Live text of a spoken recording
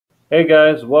Hey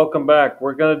guys, welcome back.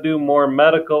 We're going to do more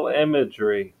medical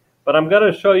imagery, but I'm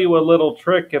going to show you a little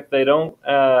trick if they don't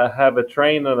have a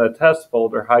train and a test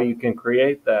folder, how you can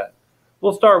create that.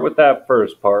 We'll start with that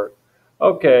first part.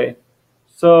 Okay,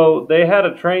 so they had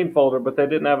a train folder, but they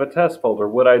didn't have a test folder.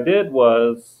 What I did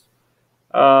was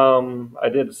I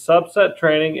did subset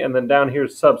training, and then down here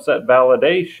subset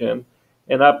validation,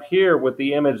 and up here with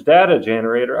the image data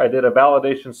generator, I did a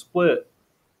validation split.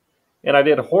 And I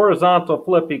did horizontal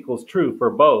flip equals true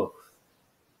for both.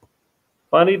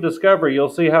 Funny discovery, you'll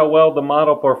see how well the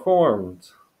model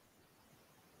performs.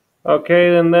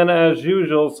 Okay, and then as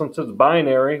usual, since it's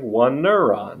binary, one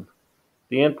neuron.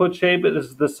 The input shape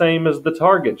is the same as the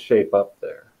target shape up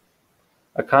there.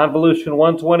 A convolution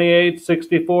 128,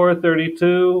 64,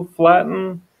 32,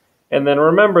 flatten. And then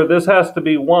remember, this has to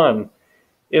be 1.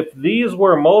 If these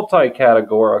were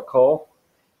multi-categorical,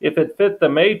 if it fit the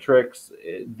matrix,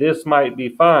 this might be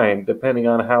fine, depending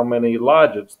on how many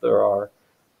logits there are.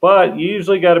 But you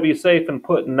usually got to be safe and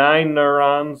put 9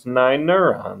 neurons, 9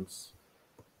 neurons.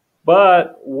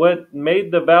 But what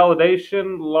made the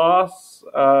validation loss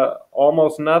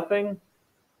almost nothing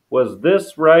was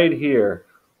this right here.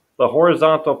 The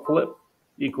horizontal flip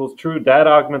equals true data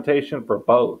augmentation for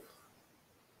both.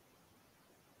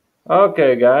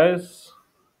 Okay, guys.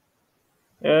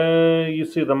 You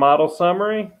see the model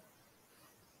summary?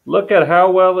 Look at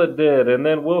how well it did, and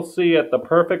then we'll see at the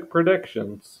perfect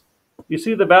predictions. You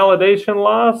see the validation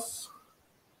loss?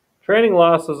 Training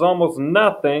loss is almost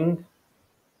nothing.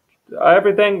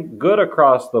 Everything good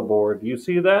across the board. You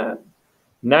see that?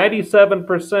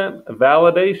 97%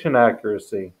 validation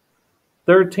accuracy.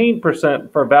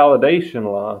 13% for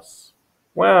validation loss.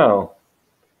 Wow.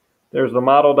 There's the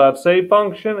model.save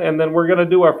function, and then we're going to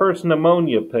do our first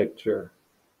pneumonia picture.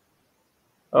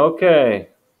 Okay.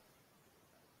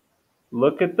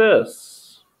 Look at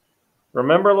this.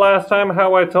 Remember last time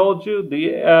how I told you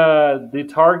the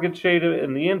target shape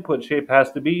and the input shape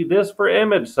has to be this for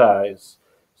image size.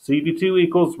 CV2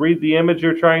 equals read the image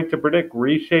you're trying to predict,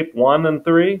 reshape 1 and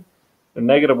 3, or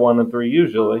negative 1 and 3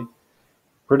 usually.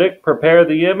 Predict, prepare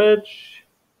the image,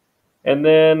 and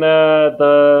then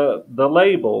the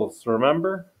labels,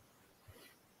 remember?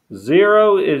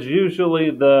 0 is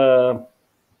usually the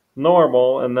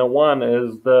normal, and the 1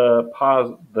 is the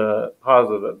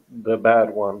positive, the bad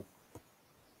one.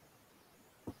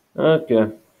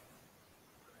 Okay.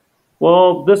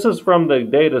 Well, this is from the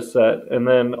data set, and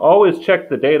then always check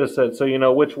the data set so you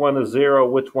know which one is 0,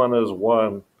 which one is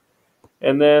 1.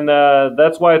 And then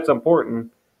that's why it's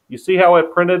important. You see how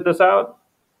it printed this out?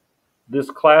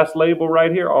 This class label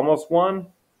right here, almost 1.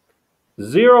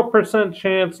 0%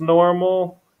 chance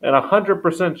normal and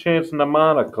 100% chance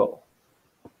mnemonical.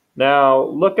 Now,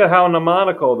 look at how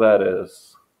mnemonical that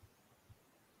is.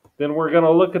 Then we're going to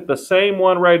look at the same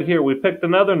one right here. We picked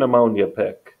another pneumonia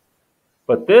pick.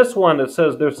 But this one, it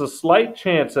says there's a slight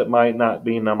chance it might not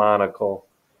be mnemonical.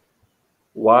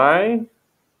 Why?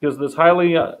 Because this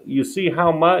highly, you see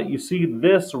how much, you see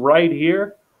this right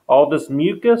here? All this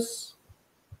mucus?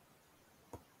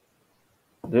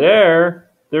 There's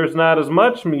not as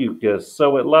much mucus,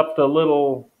 so it left a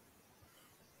little,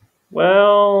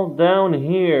 well, down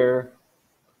here,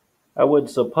 I would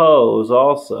suppose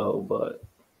also, but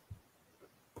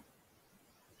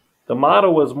the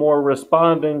model was more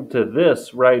responding to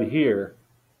this right here.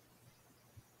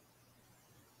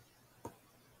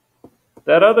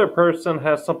 That other person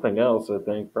has something else, I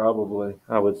think, probably,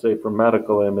 I would say, for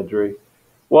medical imagery.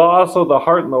 Well, also the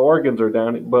heart and the organs are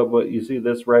down, but you see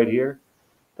this right here?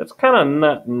 That's kind of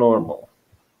not normal.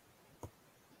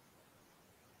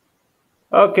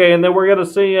 Okay, and then we're going to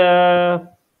see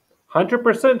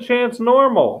 100% chance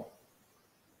normal.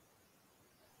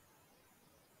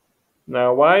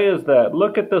 Now, why is that?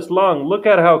 Look at this lung. Look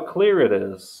at how clear it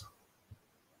is.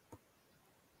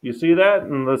 You see that?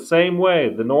 In the same way,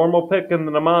 the normal pick and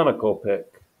the mnemonical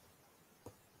pick.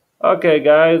 Okay,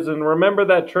 guys, and remember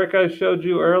that trick I showed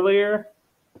you earlier?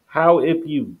 How if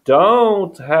you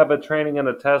don't have a training and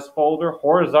a test folder,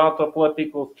 horizontal flip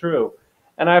equals true.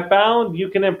 And I found you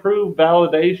can improve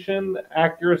validation,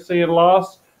 accuracy, and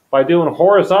loss by doing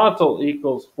horizontal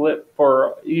equals flip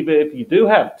for even if you do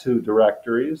have 2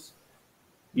 directories.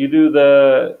 You do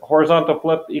the horizontal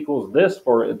flip equals this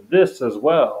for this as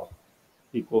well,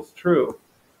 equals true.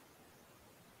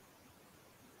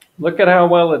 Look at how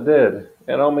well it did.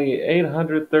 And only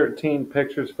 813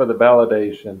 pictures for the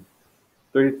validation.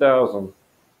 3,000.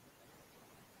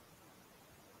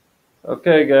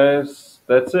 Okay, guys,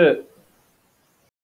 that's it.